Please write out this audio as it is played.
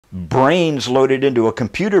brains loaded into a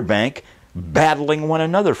computer bank battling one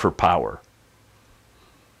another for power.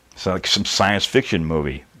 It's like some science fiction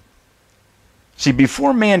movie. See,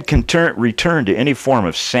 before man can return to any form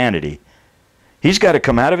of sanity, he's got to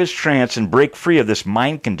come out of his trance and break free of this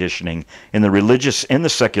mind conditioning in the religious and the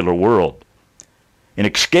secular world and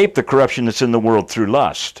escape the corruption that's in the world through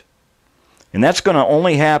lust. And that's going to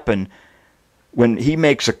only happen when he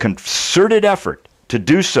makes a concerted effort to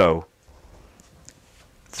do so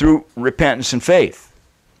through repentance and faith,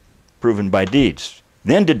 proven by deeds.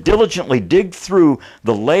 Then to diligently dig through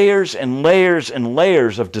the layers and layers and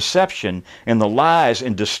layers of deception and the lies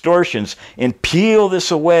and distortions and peel this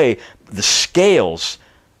away, the scales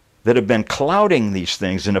that have been clouding these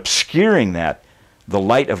things and obscuring the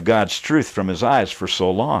light of God's truth from his eyes for so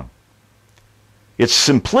long. It's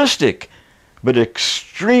simplistic, but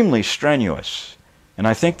extremely strenuous. And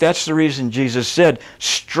I think that's the reason Jesus said,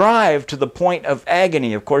 strive to the point of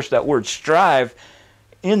agony. Of course, that word strive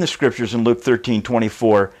in the scriptures in Luke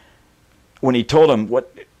 13:24, when he told him,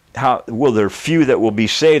 how will there few that will be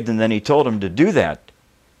saved? And then he told him to do that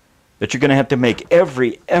you're going to have to make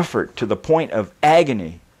every effort to the point of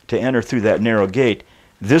agony to enter through that narrow gate.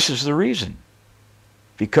 This is the reason.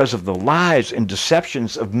 Because of the lies and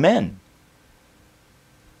deceptions of men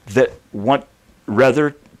that want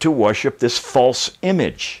rather to worship this false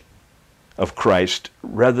image of Christ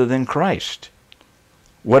rather than Christ,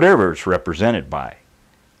 whatever it's represented by.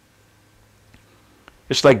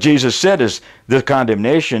 It's like Jesus said, is the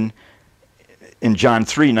condemnation in John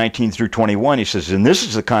 3:19 through 21. He says, and this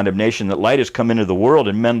is the condemnation, that light has come into the world,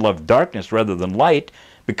 and men love darkness rather than light,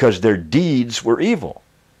 because their deeds were evil.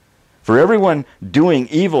 For everyone doing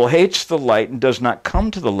evil hates the light and does not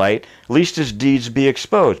come to the light, lest his deeds be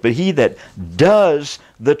exposed. But he that does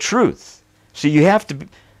the truth. See, you have to,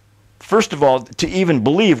 first of all, to even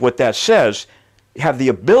believe what that says, have the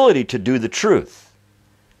ability to do the truth.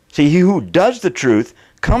 See, he who does the truth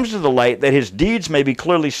comes to the light, that his deeds may be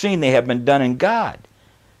clearly seen they have been done in God.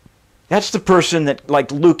 That's the person that,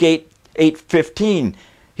 like Luke 8:15,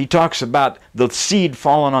 he talks about the seed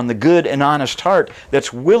fallen on the good and honest heart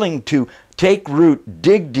that's willing to take root,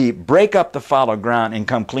 dig deep, break up the fallow ground, and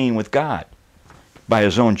come clean with God by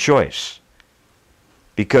his own choice.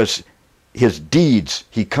 Because his deeds,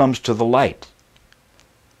 he comes to the light.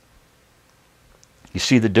 You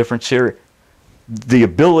see the difference here? The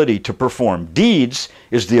ability to perform deeds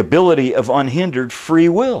is the ability of unhindered free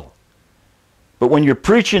will. But when you're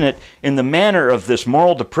preaching it in the manner of this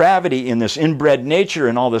moral depravity, in this inbred nature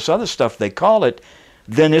and all this other stuff they call it,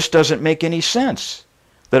 then this doesn't make any sense.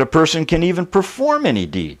 That a person can even perform any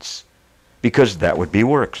deeds, because that would be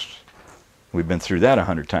works. We've been through that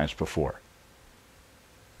 100 times before.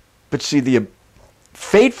 But see, the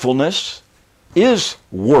faithfulness is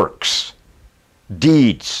works,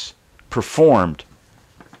 deeds, performed,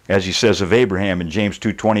 as he says of Abraham in James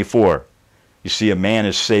 2:24. You see, a man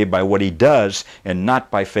is saved by what he does and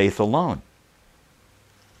not by faith alone.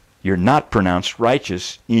 You're not pronounced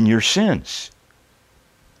righteous in your sins.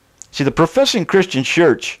 See, the professing Christian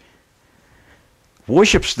church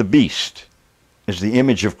worships the beast as the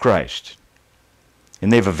image of Christ.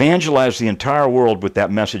 And they've evangelized the entire world with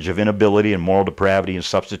that message of inability and moral depravity and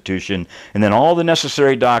substitution, and then all the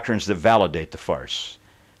necessary doctrines that validate the farce,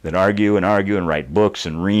 that argue and write books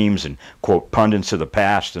and reams and quote pundits of the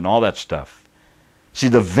past and all that stuff. See,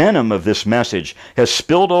 the venom of this message has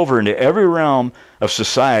spilled over into every realm of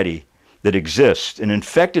society that exists and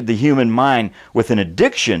infected the human mind with an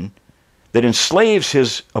addiction that enslaves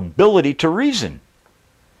his ability to reason.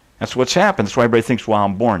 That's what's happened. That's why everybody thinks, well,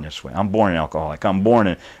 I'm born this way. I'm born an alcoholic. I'm born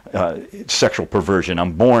in sexual perversion.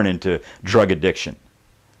 I'm born into drug addiction.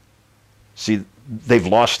 See, they've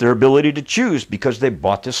lost their ability to choose because they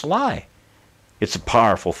bought this lie. It's a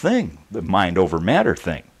powerful thing, the mind over matter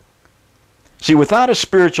thing. See, without a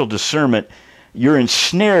spiritual discernment, you're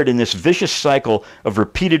ensnared in this vicious cycle of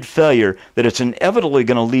repeated failure that it's inevitably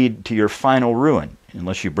going to lead to your final ruin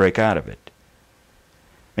unless you break out of it.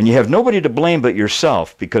 And you have nobody to blame but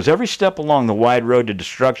yourself, because every step along the wide road to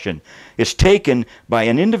destruction is taken by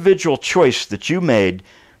an individual choice that you made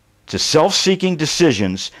to self-seeking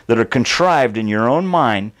decisions that are contrived in your own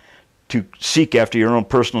mind to seek after your own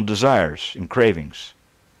personal desires and cravings.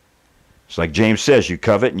 It's like James says, you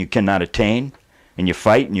covet and you cannot attain, and you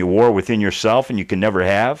fight and you war within yourself and you can never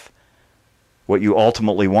have what you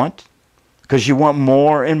ultimately want, because you want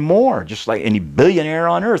more and more. Just like any billionaire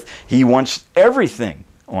on earth, he wants everything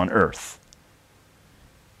on earth.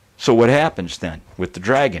 So what happens then with the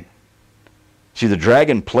dragon? See, the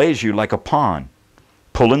dragon plays you like a pawn,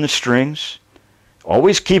 pulling the strings,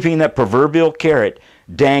 always keeping that proverbial carrot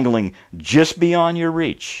dangling just beyond your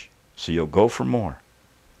reach, so you'll go for more.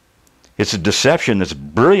 It's a deception that's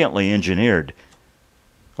brilliantly engineered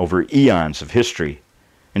over eons of history,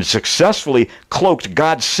 and successfully cloaked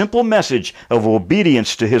God's simple message of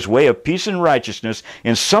obedience to his way of peace and righteousness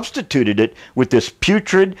and substituted it with this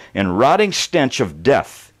putrid and rotting stench of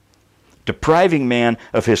death, depriving man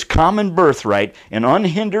of his common birthright and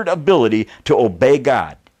unhindered ability to obey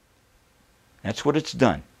God. That's what it's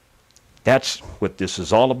done. That's what this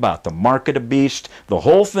is all about. The mark of the beast, the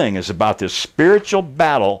whole thing is about this spiritual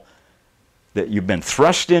battle that you've been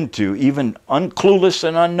thrust into, even unclueless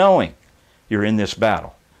and unknowing. You're in this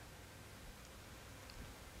battle.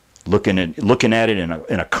 Looking at it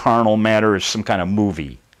in a carnal matter as some kind of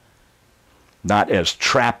movie, not as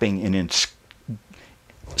trapping and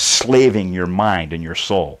enslaving your mind and your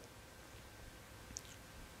soul.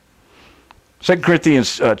 2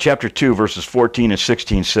 Corinthians chapter 2, verses 14 and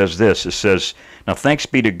 16 says this. It says, "Now thanks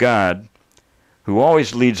be to God, who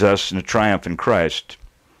always leads us in triumph in Christ,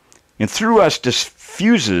 and through us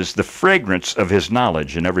diffuses the fragrance of his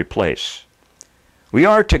knowledge in every place. We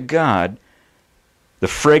are to God the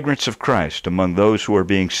fragrance of Christ among those who are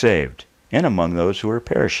being saved and among those who are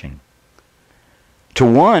perishing. To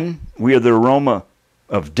one, we are the aroma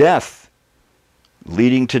of death,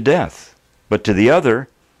 leading to death, but to the other,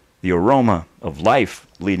 the aroma of life,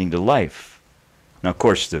 leading to life." Now, of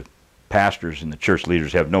course, the pastors and the church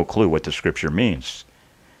leaders have no clue what the Scripture means,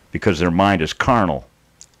 because their mind is carnal,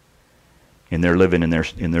 and they're living in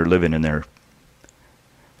their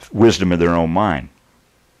wisdom of their own mind.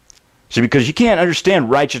 See, because you can't understand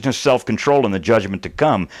righteousness, self-control, and the judgment to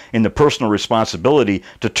come in the personal responsibility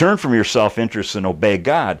to turn from your self-interest and obey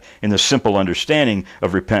God in the simple understanding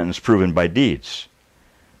of repentance proven by deeds.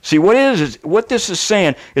 See, what this is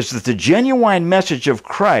saying is that the genuine message of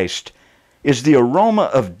Christ is the aroma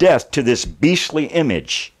of death to this beastly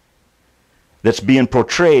image that's being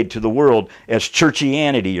portrayed to the world as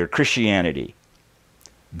churchianity or Christianity.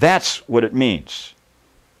 That's what it means.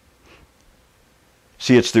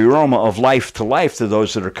 See, it's the aroma of life to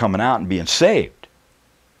those that are coming out and being saved,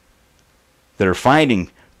 that are finding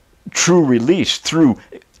true release through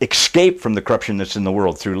escape from the corruption that's in the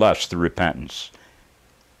world, through lust, through repentance.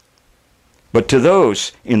 But to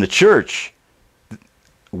those in the church,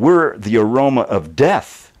 we're the aroma of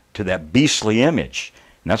death to that beastly image,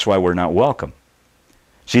 and that's why we're not welcome.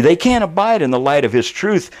 See, they can't abide in the light of his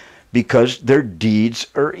truth because their deeds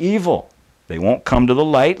are evil. They won't come to the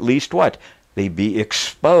light, lest what? They be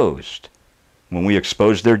exposed. When we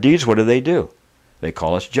expose their deeds, what do? They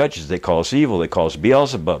call us judges. They call us evil. They call us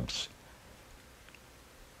Beelzebubs,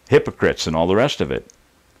 hypocrites, and all the rest of it.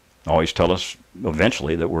 Always tell us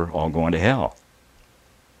eventually that we're all going to hell.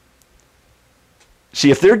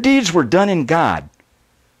 See, if their deeds were done in God,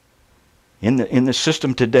 in the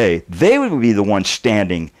system today, they would be the ones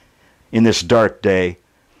standing in this dark day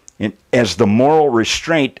as the moral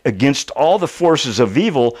restraint against all the forces of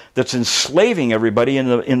evil that's enslaving everybody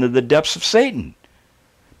into the depths of Satan.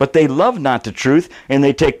 But they love not the truth, and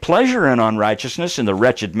they take pleasure in unrighteousness, in the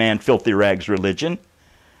wretched man, filthy rags religion.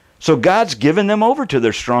 So God's given them over to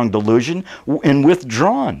their strong delusion and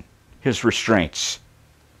withdrawn his restraints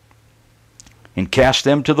and cast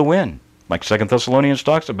them to the wind, like 2 Thessalonians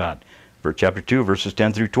talks about, chapter 2, verses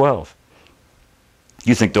 10 through 12.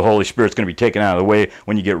 You think the Holy Spirit's going to be taken out of the way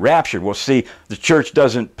when you get raptured. Well, see, the church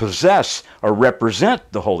doesn't possess or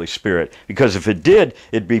represent the Holy Spirit, because if it did,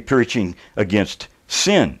 it'd be preaching against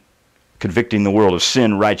sin, convicting the world of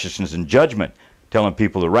sin, righteousness, and judgment, telling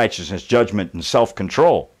people the righteousness, judgment, and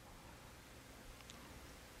self-control.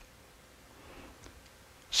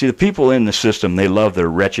 See, the people in the system, they love their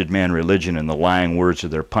wretched man religion and the lying words of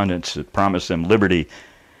their pundits that promise them liberty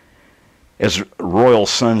as royal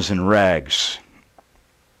sons in rags.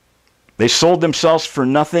 They sold themselves for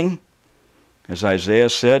nothing, as Isaiah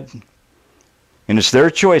said, and it's their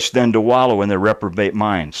choice then to wallow in their reprobate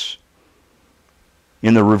minds.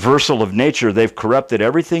 In the reversal of nature, they've corrupted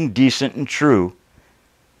everything decent and true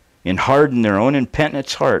and hardened their own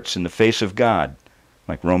impenitent hearts in the face of God,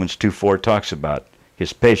 like Romans 2:4 talks about,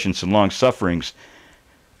 his patience and long sufferings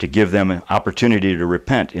to give them an opportunity to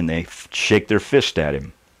repent, and they shake their fist at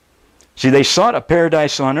him. See, they sought a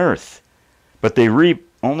paradise on earth, but they reap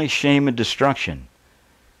only shame and destruction.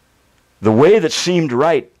 The way that seemed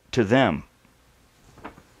right to them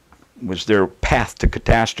was their path to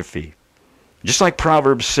catastrophe. Just like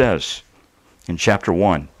Proverbs says in chapter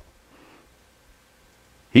 1.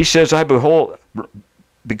 He says, "I behold,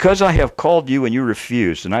 because I have called you and you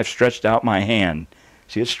refused, and I've stretched out my hand."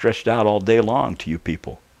 See, it's stretched out all day long to you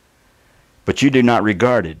people. "But you do not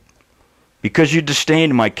regard it. because you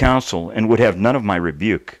disdained my counsel and would have none of my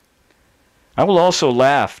rebuke. I will also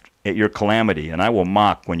laugh at your calamity, and I will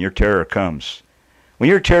mock when your terror comes. When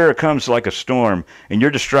your terror comes like a storm, and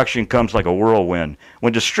your destruction comes like a whirlwind,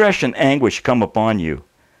 when distress and anguish come upon you,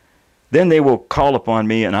 then they will call upon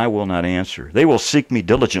me, and I will not answer. They will seek me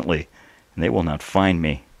diligently, and they will not find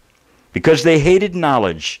me, because they hated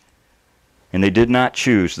knowledge, and they did not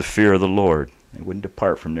choose the fear of the Lord. They wouldn't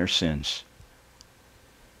depart from their sins.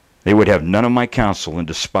 They would have none of my counsel, and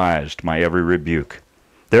despised my every rebuke.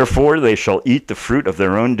 Therefore they shall eat the fruit of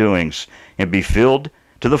their own doings, and be filled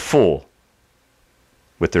to the full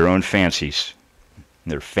with their own fancies,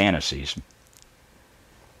 their fantasies.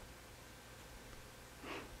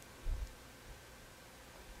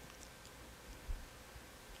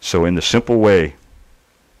 So in the simple way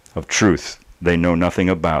of truth they know nothing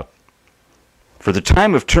about. For the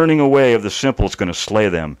time of turning away of the simple is going to slay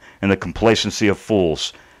them, and the complacency of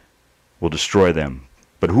fools will destroy them.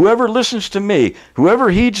 But whoever listens to me,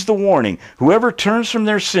 whoever heeds the warning, whoever turns from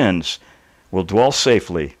their sins, will dwell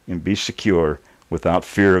safely and be secure without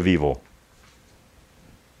fear of evil.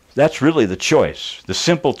 That's really the choice, the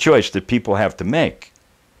simple choice that people have to make.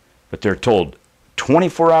 But they're told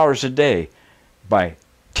 24 hours a day by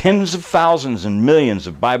tens of thousands and millions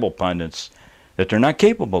of Bible pundits that they're not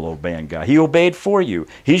capable of obeying God. He obeyed for you.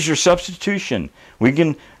 He's your substitution.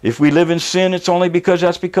 If we live in sin, it's only because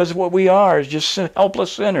that's because of what we are, is just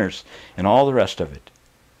helpless sinners, and all the rest of it.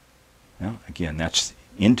 Well, again, that's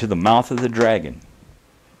into the mouth of the dragon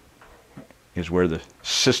is where the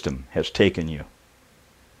system has taken you.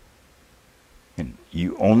 And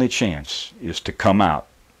your only chance is to come out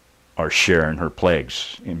or share in her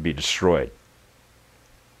plagues and be destroyed.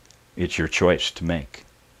 It's your choice to make.